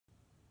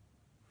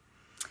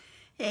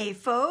Hey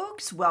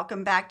folks,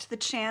 welcome back to the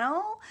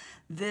channel.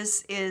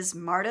 This is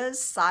Marta's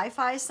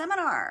Sci-Fi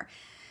Seminar,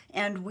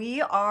 and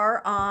we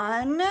are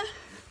on,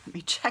 let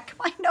me check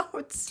my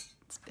notes,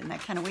 it's been that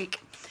kind of week,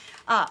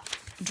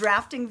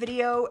 drafting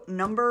video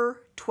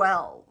number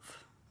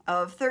 12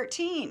 of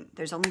 13.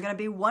 There's only going to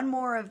be one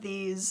more of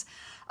these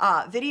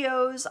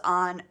videos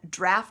on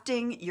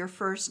drafting your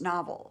first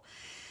novel.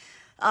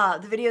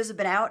 The videos have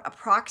been out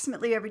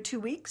approximately every 2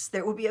 weeks.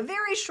 There will be a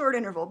very short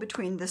interval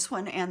between this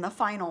one and the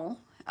final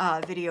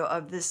video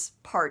of this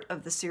part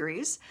of the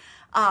series.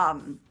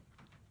 But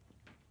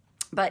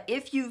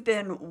if you've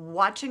been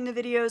watching the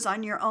videos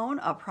on your own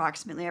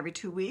approximately every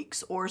 2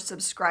 weeks or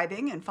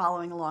subscribing and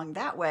following along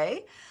that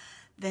way,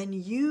 then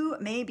you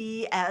may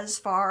be as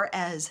far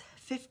as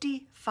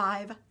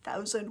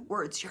 55,000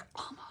 words. You're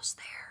almost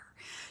there.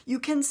 You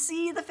can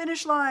see the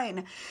finish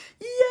line.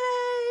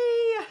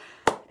 Yay!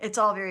 It's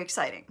all very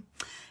exciting.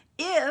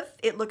 If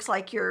it looks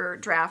like your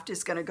draft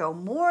is going to go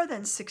more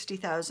than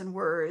 60,000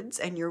 words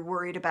and you're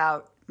worried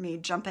about me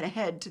jumping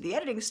ahead to the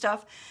editing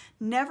stuff,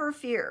 never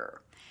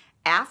fear.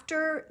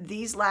 After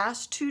these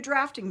last two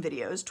drafting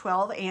videos,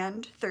 12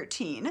 and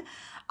 13,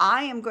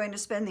 I am going to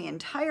spend the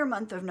entire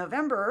month of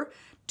November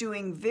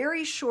doing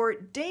very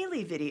short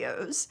daily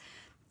videos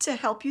to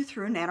help you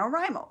through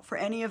NaNoWriMo. For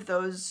any of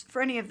those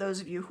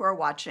of you who are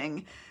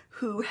watching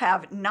who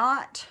have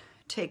not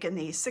taken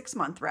the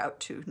 6-month route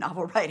to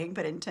novel writing,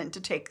 but intend to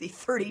take the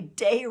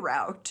 30-day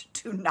route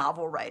to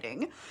novel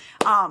writing.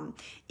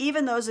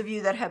 Even those of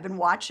you that have been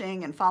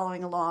watching and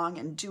following along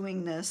and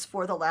doing this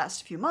for the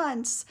last few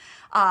months,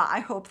 I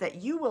hope that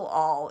you will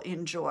all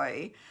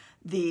enjoy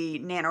the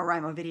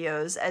NaNoWriMo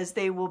videos, as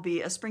they will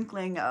be a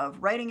sprinkling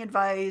of writing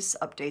advice,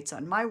 updates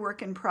on my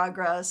work in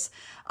progress,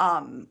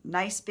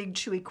 nice big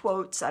chewy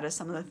quotes out of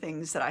some of the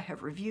things that I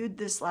have reviewed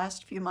this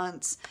last few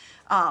months.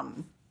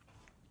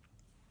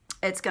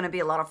 It's going to be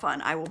a lot of fun.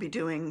 I will be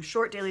doing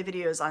short daily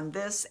videos on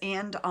this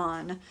and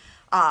on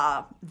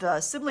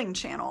the sibling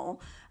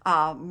channel,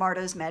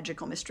 Marta's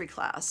Magical Mystery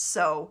Class.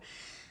 So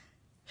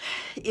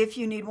if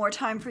you need more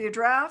time for your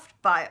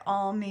draft, by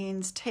all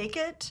means take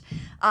it.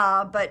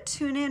 But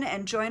tune in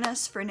and join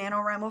us for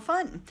NaNoWriMo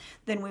fun.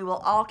 Then we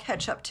will all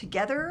catch up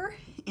together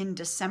in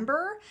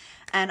December,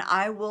 and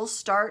I will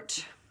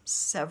start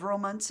several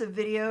months of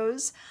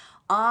videos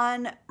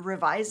on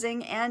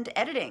revising and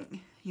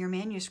editing your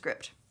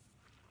manuscript.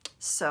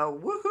 So,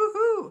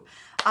 woohoo!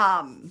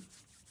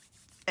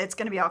 It's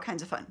going to be all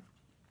kinds of fun.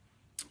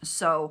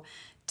 So,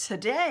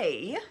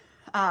 today,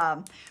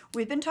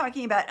 we've been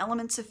talking about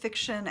elements of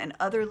fiction and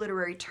other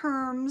literary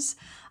terms.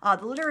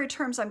 The literary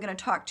terms I'm going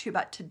to talk to you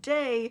about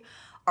today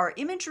are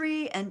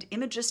imagery and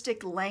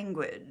imagistic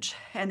language.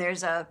 And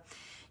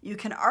you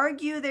can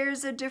argue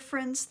there's a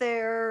difference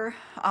there.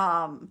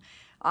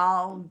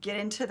 I'll get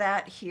into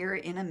that here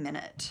in a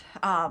minute.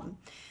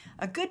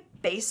 A good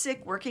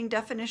basic working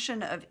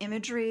definition of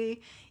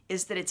imagery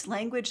is that it's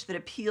language that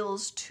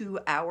appeals to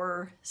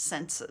our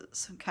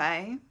senses,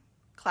 okay?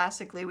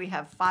 Classically, we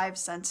have 5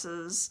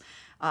 senses: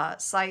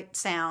 sight,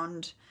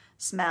 sound,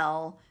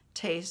 smell,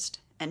 taste,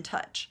 and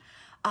touch.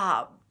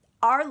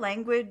 Our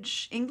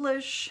language,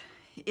 English,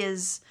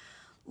 is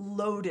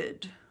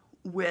loaded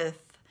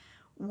with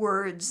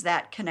words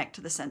that connect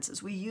to the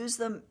senses. We use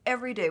them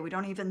every day. We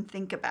don't even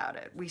think about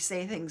it. We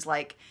say things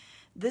like,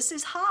 this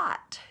is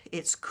hot,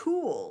 it's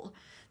cool,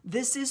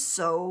 this is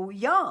so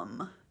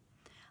yum.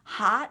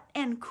 Hot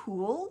and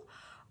cool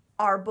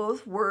are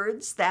both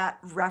words that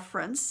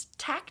reference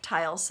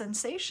tactile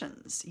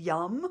sensations.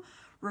 Yum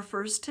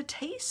refers to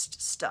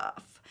taste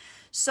stuff.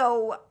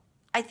 So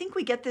I think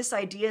we get this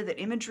idea that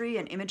imagery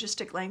and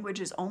imagistic language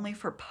is only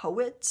for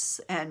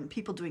poets and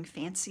people doing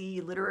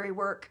fancy literary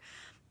work.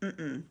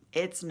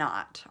 It's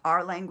not.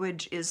 Our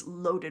language is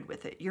loaded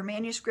with it. Your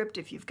manuscript,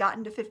 if you've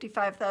gotten to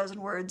 55,000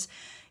 words,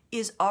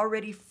 is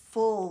already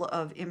full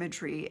of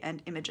imagery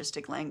and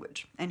imagistic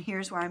language. And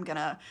here's where I'm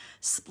gonna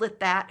split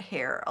that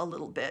hair a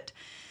little bit.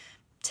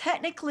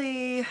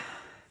 Technically,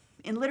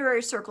 in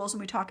literary circles, when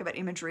we talk about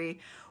imagery,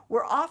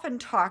 we're often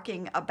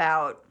talking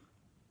about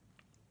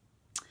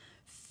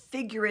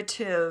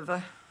figurative,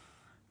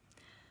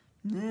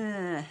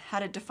 how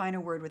to define a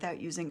word without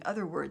using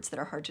other words that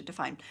are hard to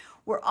define.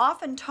 We're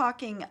often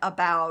talking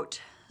about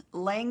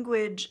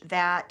language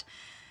that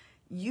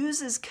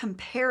uses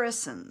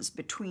comparisons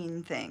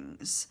between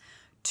things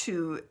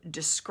to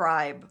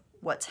describe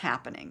what's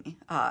happening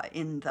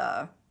in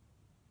the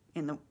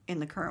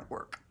current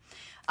work.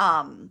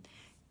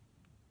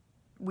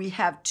 We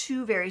have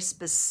 2 very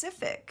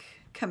specific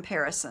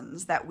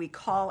comparisons that we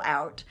call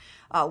out.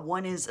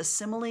 One is a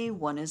simile,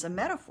 one is a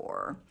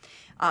metaphor.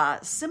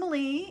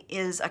 Simile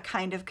is a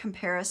kind of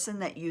comparison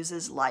that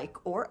uses like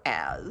or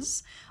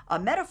as. A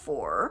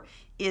metaphor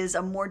is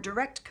a more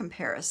direct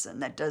comparison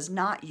that does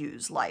not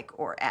use like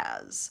or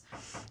as.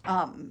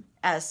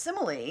 A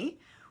simile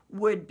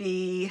would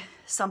be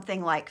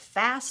something like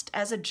fast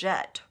as a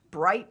jet,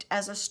 bright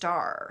as a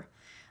star.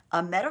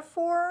 A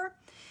metaphor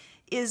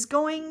is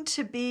going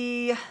to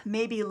be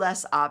maybe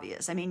less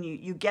obvious. I mean,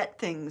 you get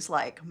things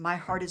like, my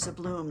heart is a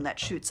bloom that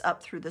shoots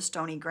up through the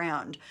stony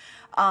ground.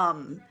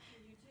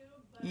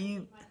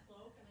 You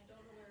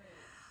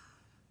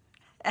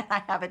and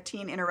I have a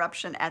teen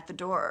interruption at the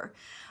door.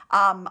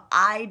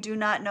 I do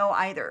not know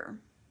either.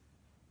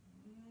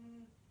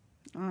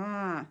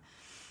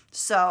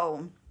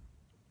 So,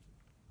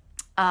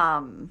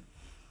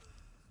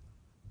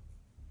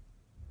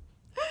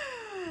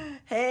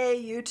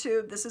 hey,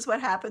 YouTube, this is what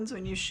happens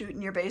when you shoot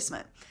in your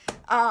basement.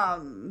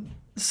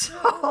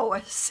 So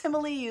a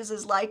simile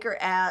uses like or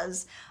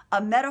as.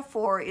 A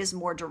metaphor is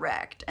more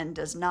direct and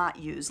does not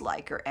use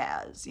like or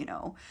as, you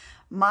know.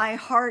 My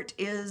heart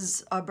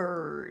is a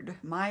bird.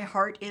 My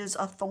heart is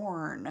a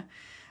thorn.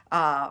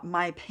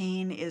 My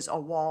pain is a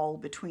wall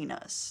between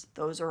us.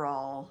 Those are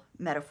all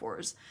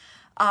metaphors.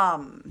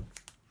 I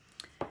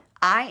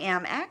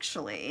am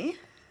actually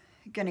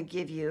going to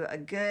give you a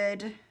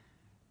good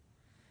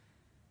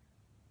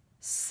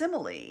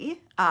simile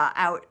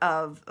out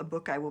of a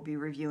book I will be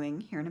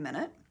reviewing here in a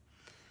minute.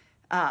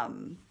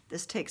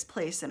 This takes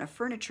place in a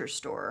furniture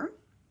store.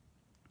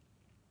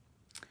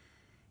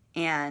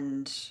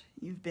 And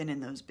you've been in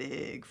those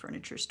big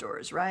furniture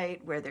stores,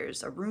 right? Where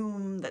there's a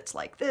room that's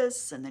like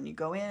this, and then you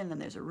go in and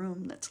there's a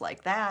room that's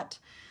like that.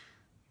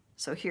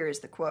 So here is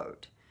the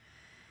quote.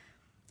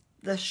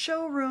 The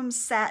showrooms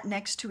sat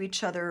next to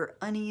each other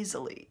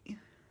uneasily,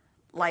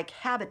 like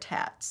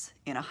habitats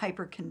in a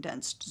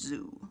hyper-condensed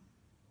zoo.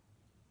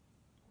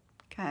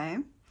 Okay?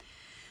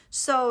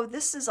 So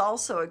this is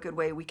also a good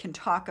way we can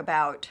talk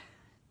about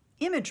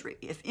imagery.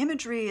 If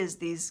imagery is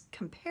these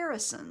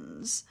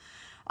comparisons,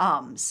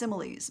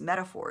 similes,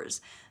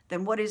 metaphors,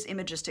 then what is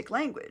imagistic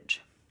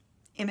language?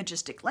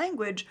 Imagistic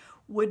language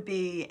would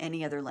be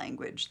any other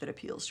language that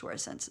appeals to our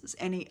senses,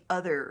 any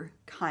other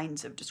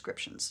kinds of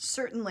descriptions.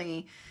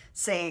 Certainly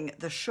saying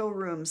the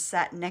showrooms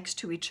sat next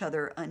to each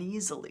other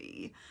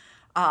uneasily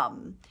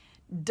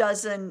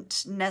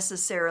doesn't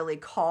necessarily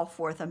call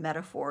forth a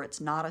metaphor.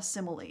 It's not a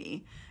simile.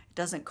 It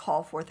doesn't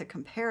call forth a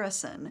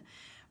comparison,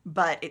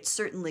 but it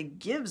certainly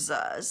gives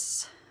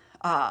us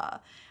a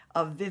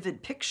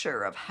vivid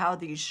picture of how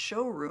these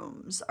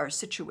showrooms are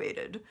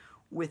situated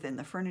within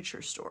the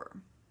furniture store.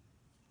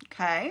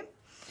 Okay,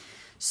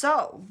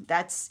 so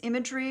that's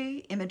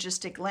imagery,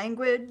 imagistic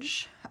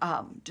language,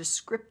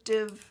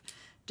 descriptive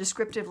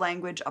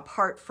language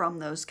apart from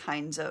those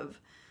kinds of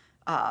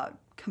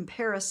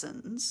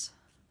comparisons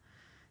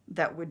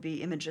that would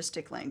be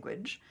imagistic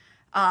language.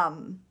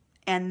 And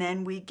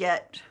then we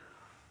get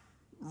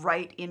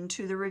right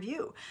into the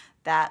review.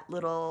 That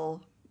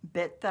little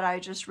bit that I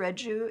just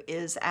read you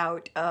is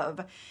out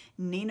of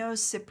Nino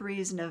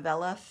Cipri's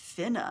novella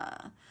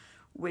Finna,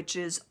 which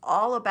is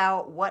all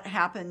about what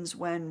happens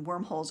when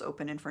wormholes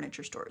open in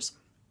furniture stores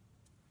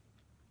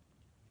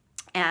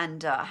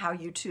and how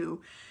you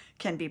two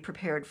can be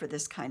prepared for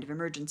this kind of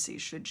emergency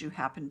should you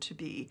happen to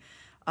be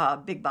a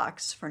big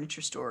box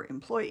furniture store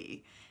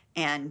employee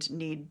and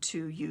need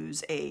to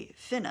use a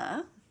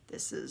Finna.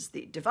 This is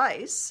the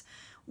device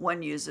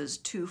one uses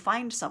to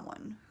find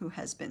someone who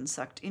has been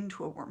sucked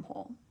into a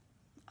wormhole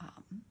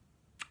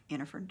in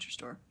a furniture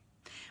store.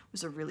 It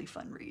was a really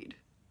fun read.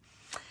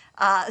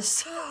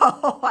 So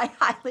I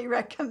highly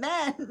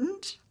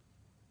recommend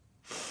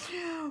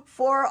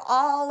for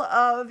all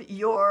of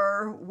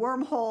your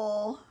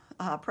wormhole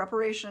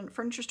preparation,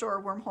 furniture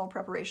store wormhole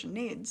preparation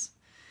needs,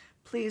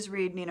 please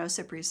read Nino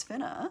Cipri's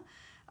Finna.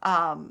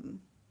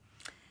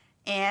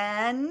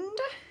 And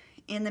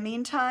in the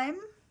meantime,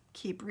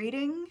 keep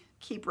reading,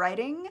 keep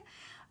writing.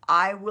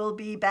 I will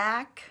be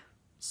back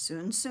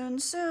soon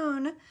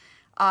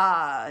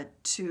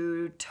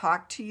to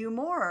talk to you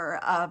more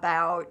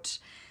about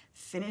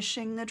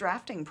finishing the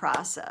drafting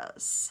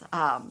process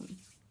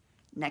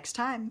next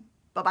time.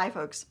 Bye-bye,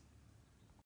 folks.